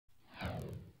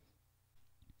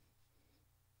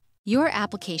Your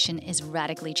application is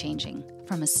radically changing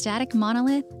from a static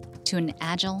monolith to an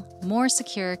agile, more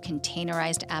secure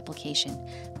containerized application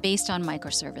based on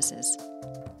microservices.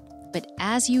 But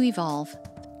as you evolve,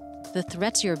 the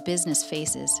threats your business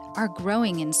faces are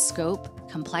growing in scope,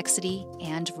 complexity,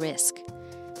 and risk.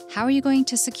 How are you going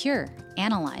to secure,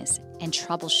 analyze, and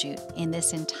troubleshoot in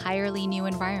this entirely new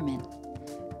environment?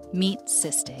 Meet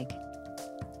Sysdig.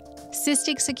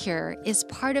 Sysdig Secure is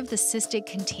part of the Sysdig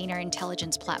Container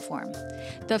Intelligence Platform,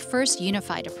 the first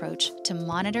unified approach to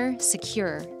monitor,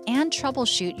 secure, and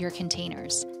troubleshoot your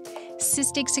containers.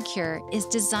 Sysdig Secure is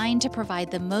designed to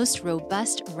provide the most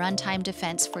robust runtime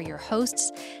defense for your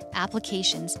hosts,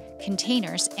 applications,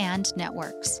 containers, and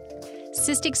networks.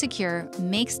 Sysdig Secure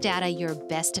makes data your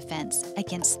best defense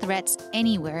against threats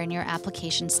anywhere in your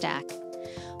application stack.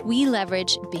 We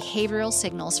leverage behavioral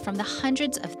signals from the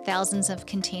hundreds of thousands of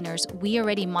containers we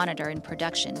already monitor in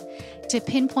production to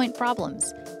pinpoint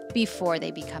problems before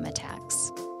they become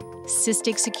attacks.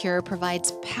 Sysdig Secure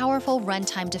provides powerful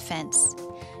runtime defense.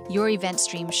 Your event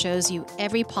stream shows you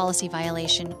every policy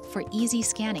violation for easy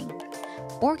scanning.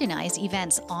 Organize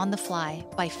events on the fly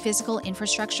by physical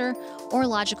infrastructure or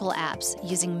logical apps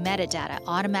using metadata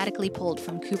automatically pulled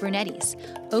from Kubernetes,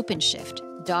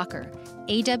 OpenShift, Docker,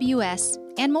 AWS,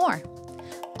 and more,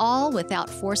 all without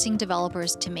forcing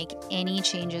developers to make any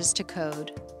changes to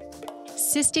code.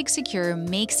 Sysdig Secure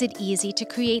makes it easy to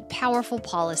create powerful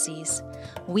policies.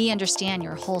 We understand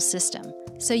your whole system,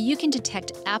 so you can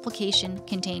detect application,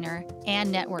 container,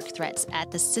 and network threats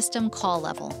at the system call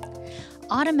level.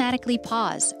 Automatically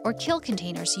pause or kill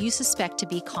containers you suspect to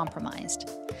be compromised.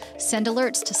 Send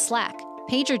alerts to Slack,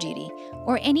 PagerDuty,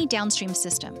 or any downstream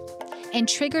system. And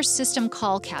trigger system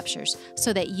call captures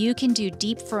so that you can do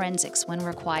deep forensics when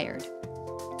required.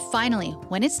 Finally,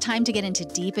 when it's time to get into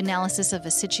deep analysis of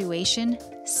a situation,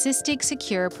 Sysdig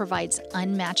Secure provides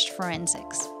unmatched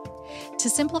forensics. To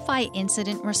simplify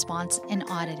incident response and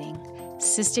auditing,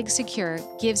 Sysdig Secure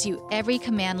gives you every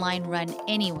command line run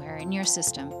anywhere in your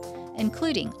system,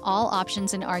 including all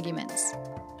options and arguments.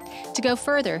 To go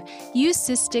further, use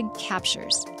Sysdig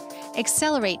Captures.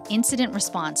 Accelerate incident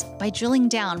response by drilling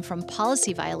down from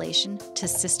policy violation to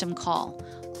system call,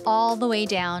 all the way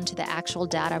down to the actual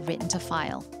data written to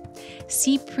file.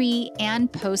 See pre-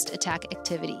 and post-attack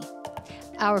activity.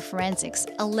 Our forensics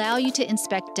allow you to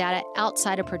inspect data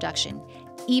outside of production,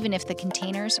 even if the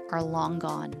containers are long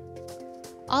gone.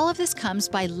 All of this comes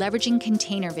by leveraging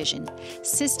container vision,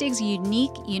 Sysdig's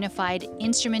unique unified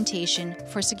instrumentation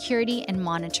for security and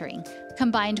monitoring,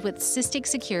 combined with Sysdig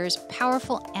Secure's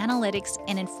powerful analytics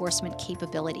and enforcement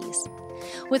capabilities.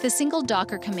 With a single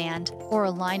Docker command or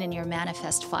a line in your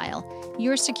manifest file,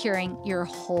 you're securing your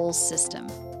whole system.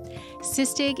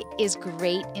 Sysdig is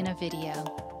great in a video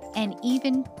and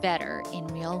even better in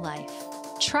real life.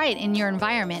 Try it in your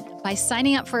environment by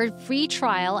signing up for a free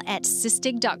trial at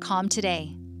sysdig.com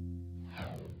today.